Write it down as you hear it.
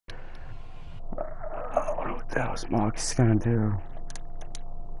What's Marcus gonna do?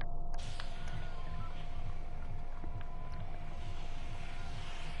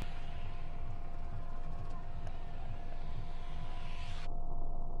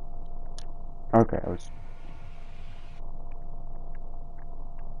 Okay, I was.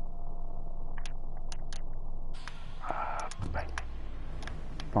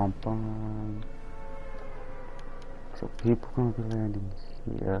 Bum bum. So people gonna be landing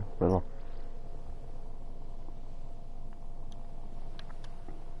here. Well,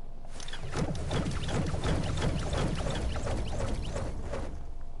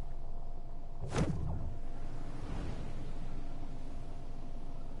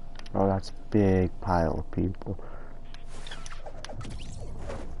 oh, that's a big pile of people.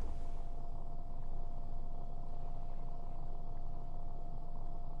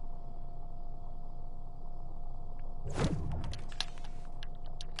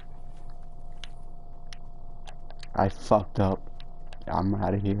 I fucked up. I'm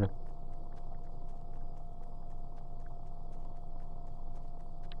out of here.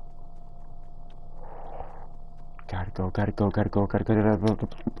 Gotta go, gotta go, gotta go, gotta go, gotta go.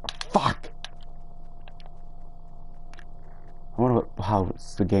 Fuck! I wonder how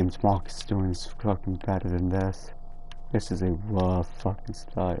the game's Marcus doing is fucking better than this. This is a rough fucking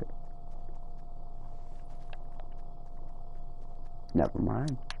start. Never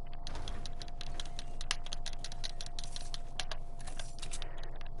mind.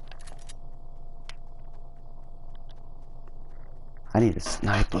 I need a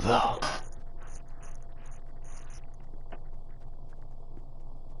sniper though.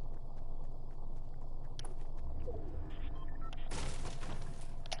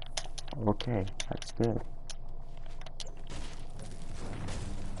 Okay, that's good.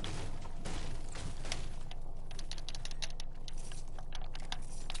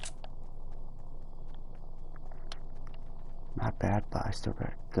 Not bad, but I still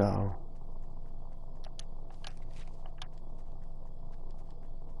gotta go.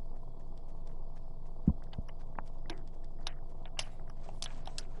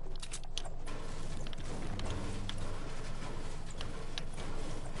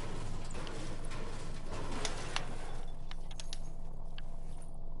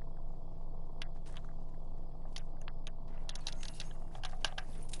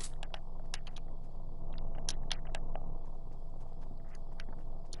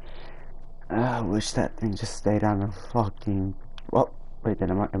 I wish that thing just stayed on the fucking. Oh, wait, then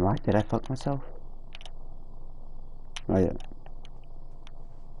did I fuck myself? Oh yeah.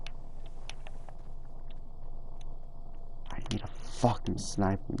 I need a fucking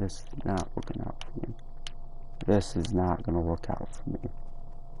sniper. This is not working out for me. This is not gonna work out for me.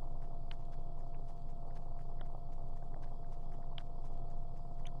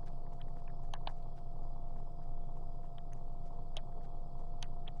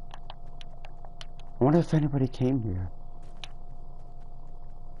 I wonder if anybody came here.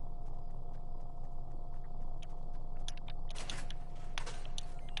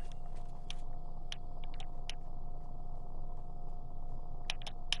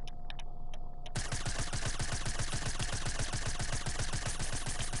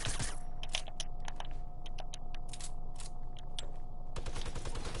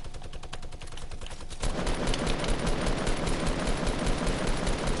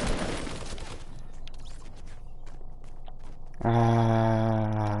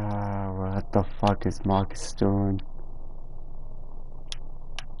 What the fuck is Marcus doing?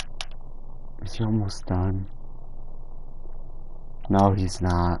 Is he almost done? No, he's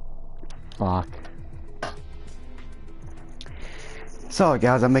not. Fuck. So,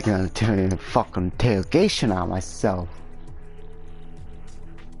 guys, I'm making a fucking interrogation on myself.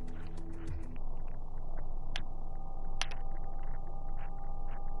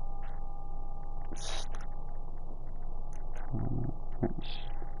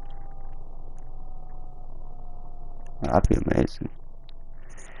 That'd be amazing.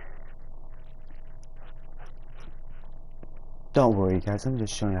 Don't worry, guys. I'm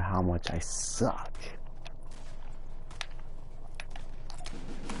just showing you how much I suck.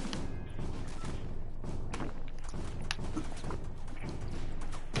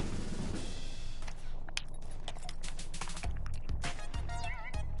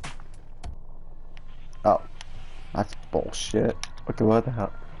 Oh, that's bullshit. Okay, what the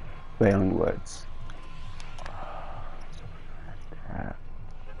hell? Wailing words.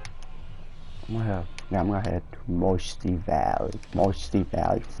 I'm gonna head to Moisty Valley. Moisty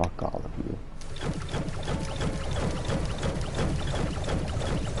Valley, fuck all of you.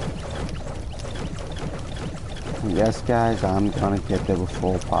 Yes, guys, I'm gonna get there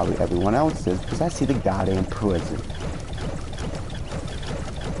before probably everyone else is, because I see the goddamn prison.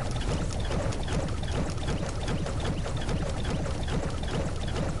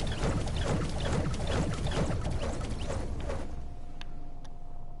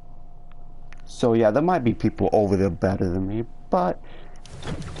 So yeah, there might be people over there better than me, but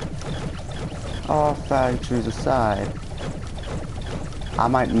all factories aside, I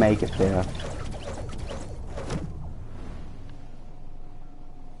might make it there.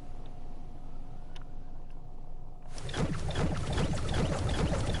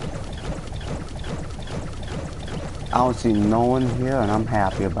 I don't see no one here, and I'm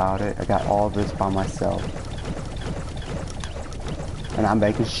happy about it. I got all this by myself. And I'm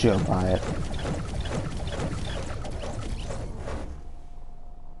making sure by it.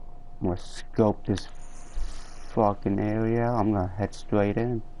 I'm gonna scope this fucking area. I'm gonna head straight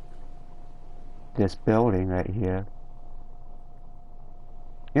in. This building right here.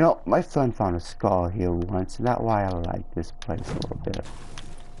 You know, my son found a skull here once, and that's why I like this place a little bit.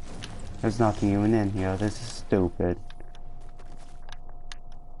 There's nothing even in here. This is stupid.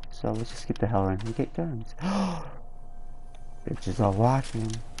 So let's just get the hell in and get guns. Bitches are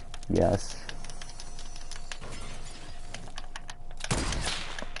watching. Yes.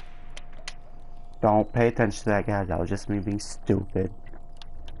 Don't pay attention to that, guys. That was just me being stupid.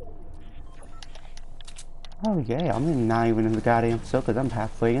 Oh yeah, I'm not even in the goddamn circle. I'm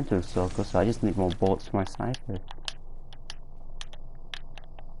halfway into the circle, so I just need more bullets for my sniper.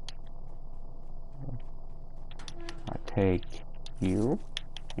 I take you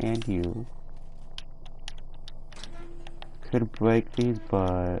and you. Could break these,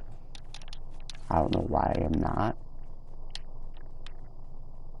 but I don't know why I am not.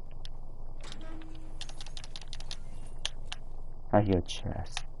 I hear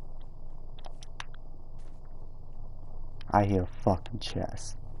chest. I hear fucking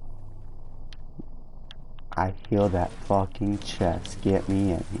chest. I hear that fucking chest. Get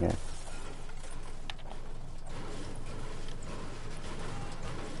me in here.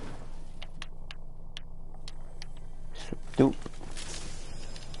 Doop.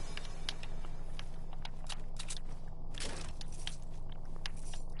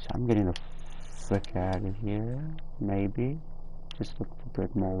 So I'm getting the frick out of here. Maybe. Just look for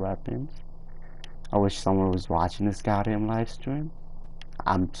bit more weapons. I wish someone was watching this goddamn live stream.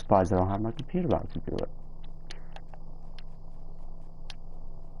 I'm surprised I don't have my computer out to do it.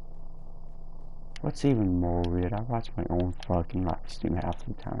 What's even more weird, I watch my own fucking live stream half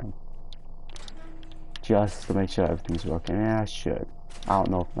the time. Just to make sure everything's working. Yeah, I should. I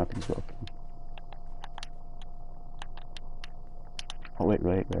don't know if nothing's working. Oh, wait.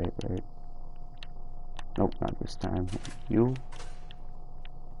 Nope, not this time. You.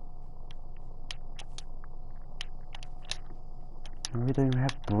 You don't even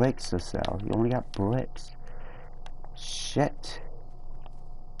have bricks to sell. You only got bricks. Shit.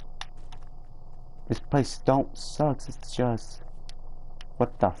 This place don't sucks. It's just...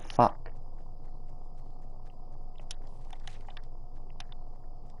 What the fuck?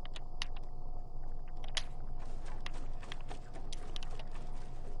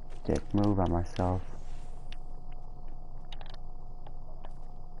 Dick move on myself.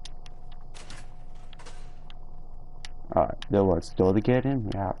 Alright, there was still to get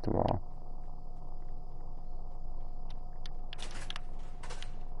in? Yeah, after all.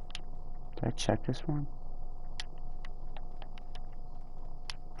 Did I check this one?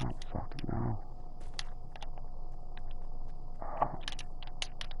 I don't fucking know. Oh.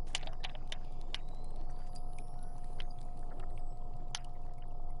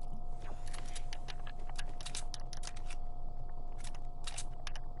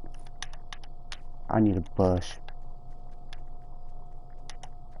 I need a bush.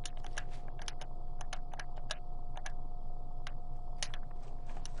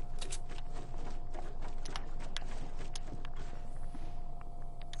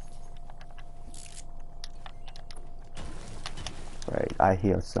 Right, I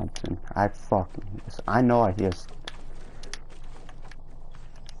hear something. I fucking hear something. I know I hear something.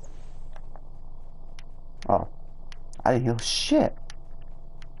 Oh. I didn't hear shit.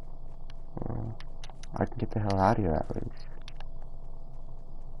 Well, I can get the hell out of here at least.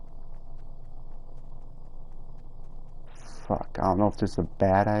 Fuck, I don't know if this is a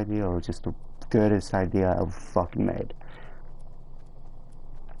bad idea or just the goodest idea I've fucking made.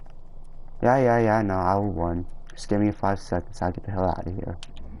 Yeah, I know, I will run. Just give me 5 seconds, I'll get the hell out of here.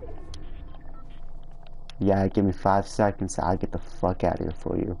 Yeah, give me 5 seconds, I'll get the fuck out of here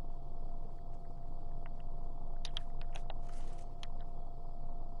for you.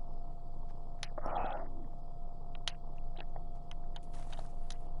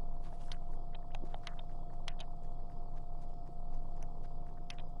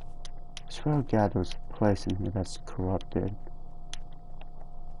 swear to God there's a place in here that's corrupted.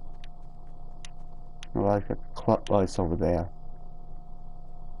 Like a club place over there.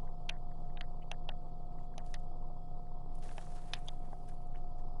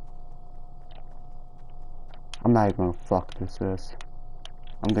 I'm not even gonna fuck this is.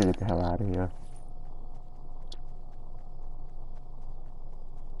 I'm gonna get the hell out of here.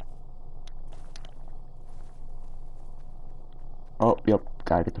 Oh, yep,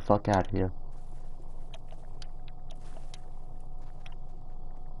 gotta get the fuck out of here.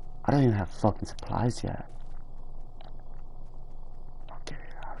 I don't even have fucking supplies yet. Okay,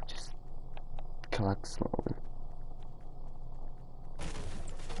 I'll just collect slowly.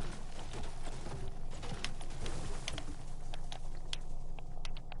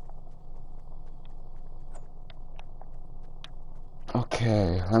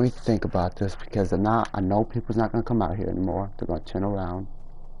 Okay, let me think about this because I know people's not gonna come out here anymore. They're gonna turn around.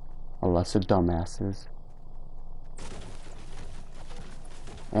 Unless they're dumbasses.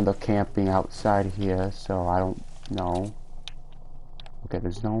 And they're camping outside here, so I don't know. Okay,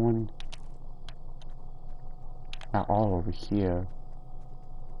 there's no one. Not all over here.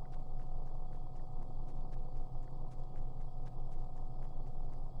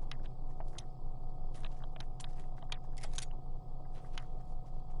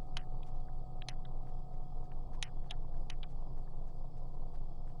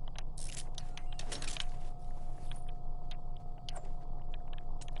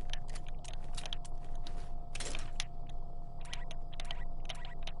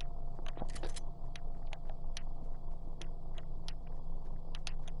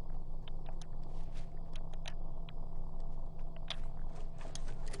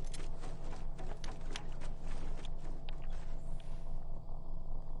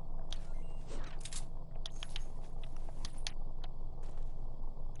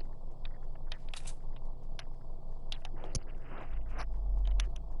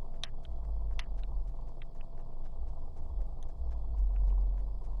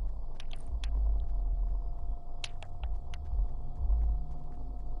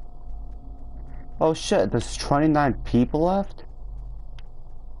 Oh shit, there's 29 people left?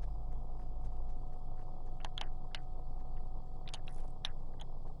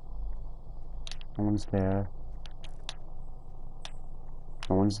 No one's there.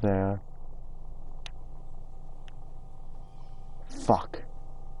 No one's there. Fuck.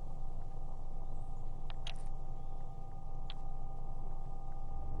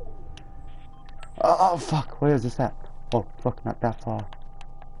 Oh fuck, where is this at? Oh fuck, not that far.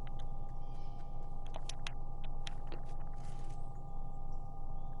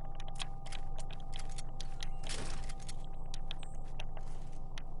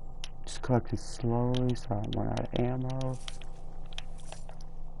 Just collecting slowly so I don't run out of ammo.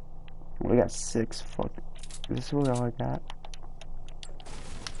 We got 6 fuck. Is this really all I got?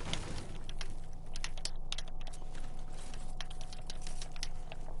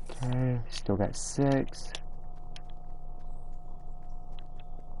 Okay, still got 6.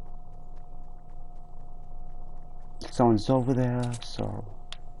 Someone's over there, so...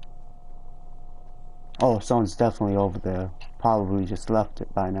 Oh, someone's definitely over there. Probably just left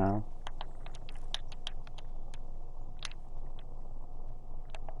it by now.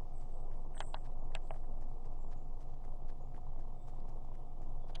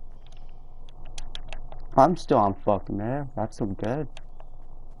 I'm still on fucking there. That's so good.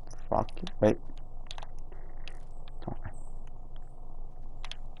 Fuck it. Wait.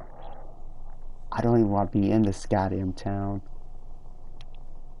 I don't even want to be in this goddamn town.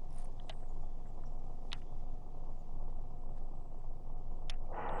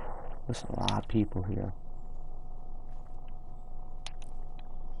 There's a lot of people here.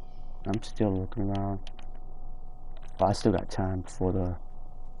 I'm still looking around. Well, I still got time before the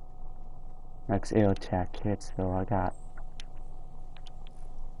next air attack hits, though.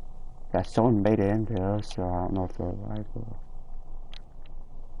 Someone made it in there, so I don't know if they're alive or...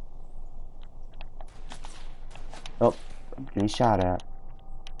 Oh, I'm getting shot at.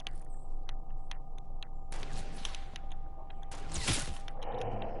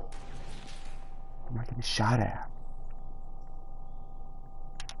 Am I getting shot at?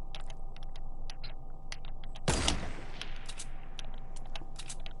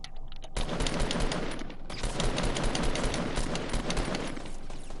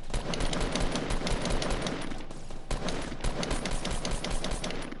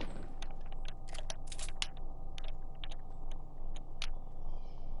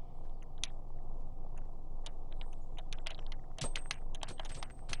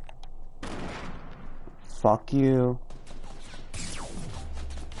 Fuck you.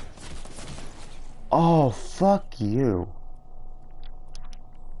 Oh, fuck you.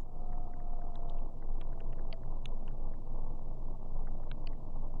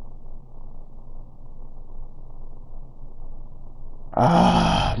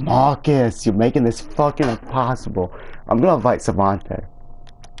 Ah, Marcus, you're making this fucking impossible. I'm gonna invite Savante.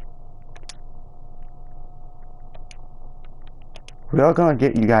 We are gonna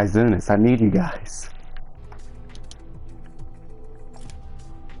get you guys in this. I need you guys.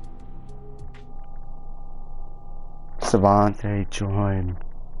 Savante, join.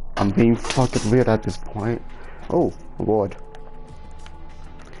 I'm being fucking weird at this point. Oh, Lord.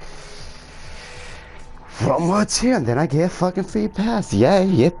 One more turn, then I get a fucking free pass. Yay,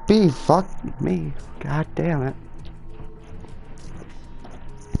 yippee, fuck me. God damn it.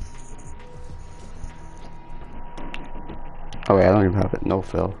 Oh wait, I don't even have it. No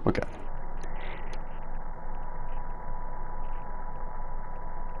fill. Okay.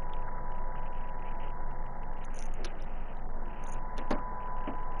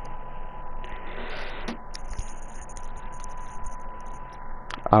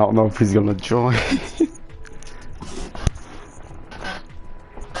 I don't know if he's gonna join.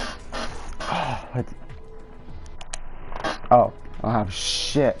 Oh, I don't have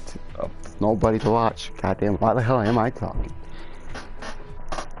shit. Nobody to watch. Goddamn, why the hell am I talking?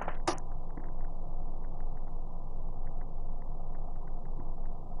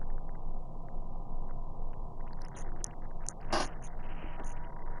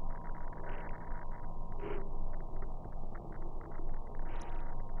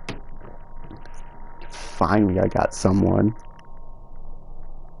 Finally, I got someone.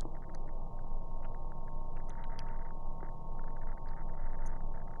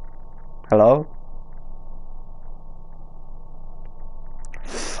 Hello?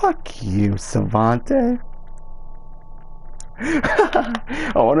 Fuck you, Savante.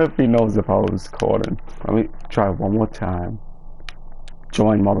 I wonder if he knows if I was recording. Let me try one more time.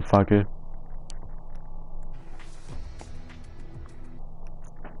 Join, motherfucker.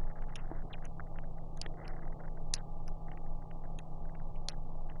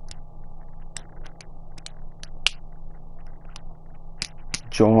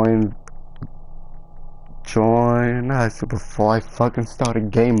 Join. Join us before I fucking start a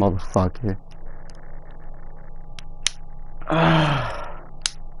game, motherfucker.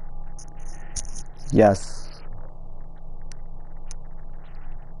 Yes.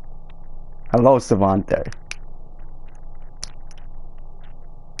 Hello, Savante.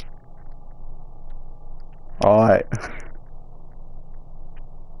 Alright.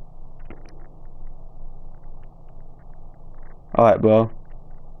 Alright, bro.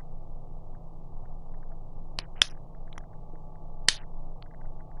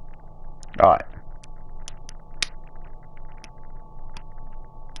 Alright.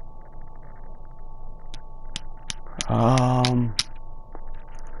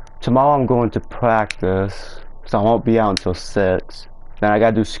 Tomorrow I'm going to practice, so I won't be out until 6. Then I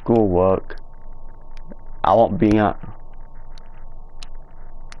gotta do schoolwork. I won't be out.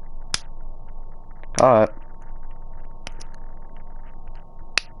 Alright.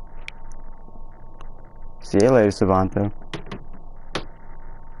 See you later, Savante.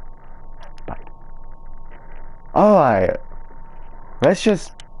 Bye. Alright. Let's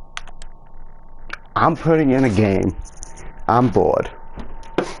just... I'm putting in a game. I'm bored.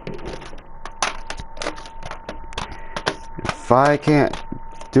 If I can't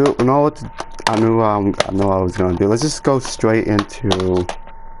do it, know what to, I knew I was gonna do. Let's just go straight into...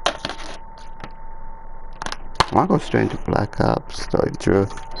 I wanna go straight into Black Ops, to tell you the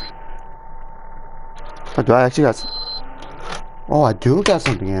truth. Oh, do I actually got oh, I do got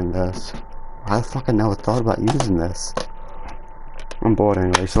something in this. I fucking never thought about using this. I'm bored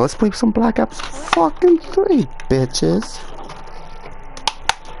anyway, so let's play some Black Ops fucking 3, bitches.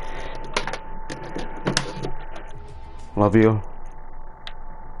 Love you.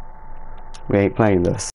 We ain't playing this.